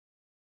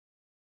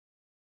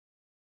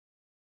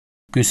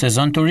Ky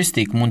sezon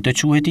turistik mund të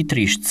quhet I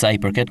trisht sa I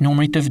përket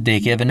numrit të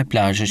vdekjeve në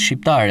plazhet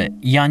shqiptare.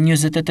 Janë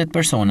 28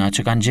 persona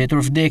që kanë gjetur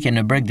vdekje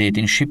në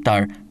Bregdetin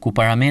shqiptar, ku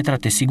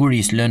parametrat e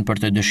sigurisë lënë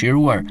për të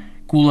dëshiruar.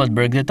 Kullat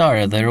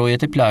bregdetare dhe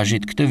rojet e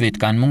plazhit këtë vit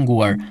kanë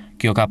munguar.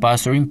 Kjo ka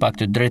pasur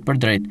impakt drejt për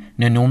drejt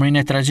në numrin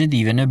e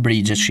tragjedive në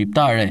brigjet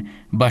shqiptare.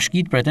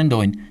 Bashkitë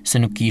pretendojnë se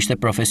nuk kishte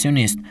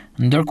profesionist,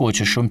 ndërkohë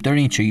që shumë të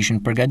rinj që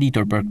ishin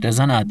përgatitur për këtë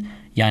zanat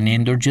janë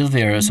endur gjithë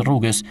verës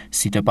rrugës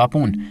si të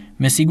papunë.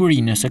 Me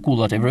siguri nëse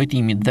kullat e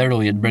vrojtimit dhe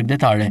rojet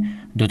bregdetare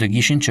do të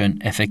kishin qenë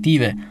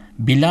efektive,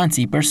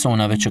 bilanci I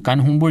personave që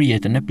kanë humbur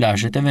jetën në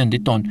plazhet e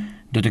vendit tonë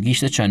do të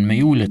kishte qenë më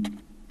I ulët.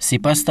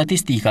 Sipas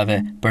statistikave,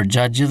 për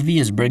gjatë gjithë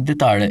vijës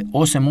bregdetare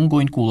ose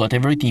mungojnë kullat e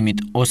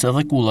vrojtimit ose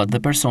edhe kullat dhe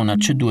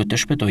personat që duhet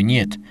të shpëtojnë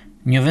jetë.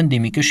 Një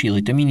vendim I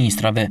Këshillit të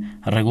Ministrave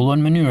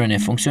rregullon mënyrën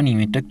e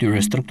funksionimit të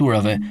këtyre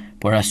strukturave,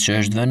 por as që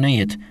është vënë në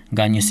jetë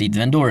nga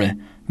njësitë vendore.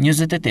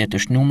 28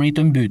 është numri I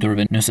të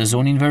mbyturve në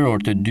sezonin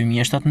veror të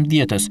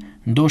 2017-s,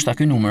 ndoshta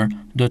ky numër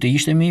do të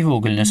ishte më I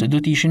vogël nëse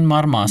do të ishin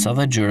marrë masa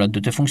dhe gjërat do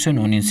të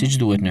funksiononin siç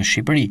duhet në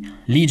Shqipëri.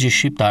 Ligji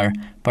shqiptar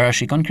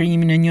parashikon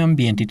krijimin e një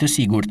ambienti të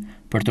sigurt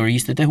për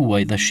turistët e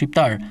huaj dhe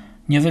shqiptar.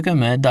 Një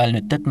VKM dal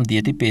në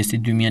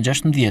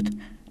 18/5/2016.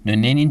 Në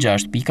nenin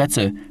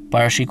 6.c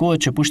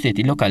parashikohet që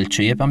pushteti lokal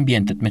që jep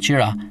ambientet me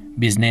qira,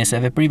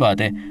 bizneseve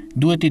private,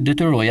 duhet I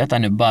detyrojë ata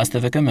në bazë të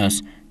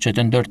VKM-s që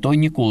të ndërtojë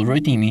një kull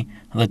vrojtimi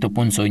dhe të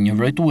punësojë një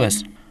vrojtues.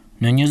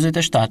 Në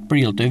 27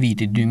 prill të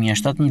vitit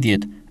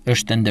 2017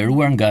 është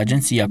tenderuar nga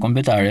Agjencia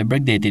Kombëtare e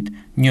Bregdetit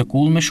një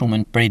kull me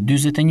shumën prej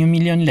 41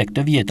 milion lekë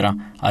të vjetra.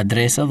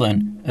 Adresa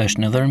dhënë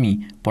është në Dhërmi,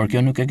 por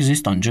kjo nuk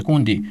ekziston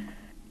gjikundi.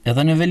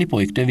 Edhe në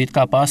Velipoj këtë vit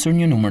ka pasur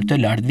një numër të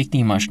lartë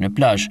viktimash në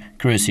plazh,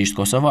 kryesisht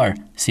kosovar.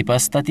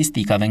 Sipas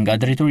statistikave nga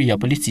Drejtoria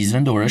Policisë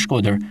Vendore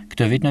Shkodër,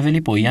 këtë vit në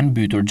Velipoj janë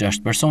mbytur 6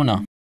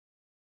 persona.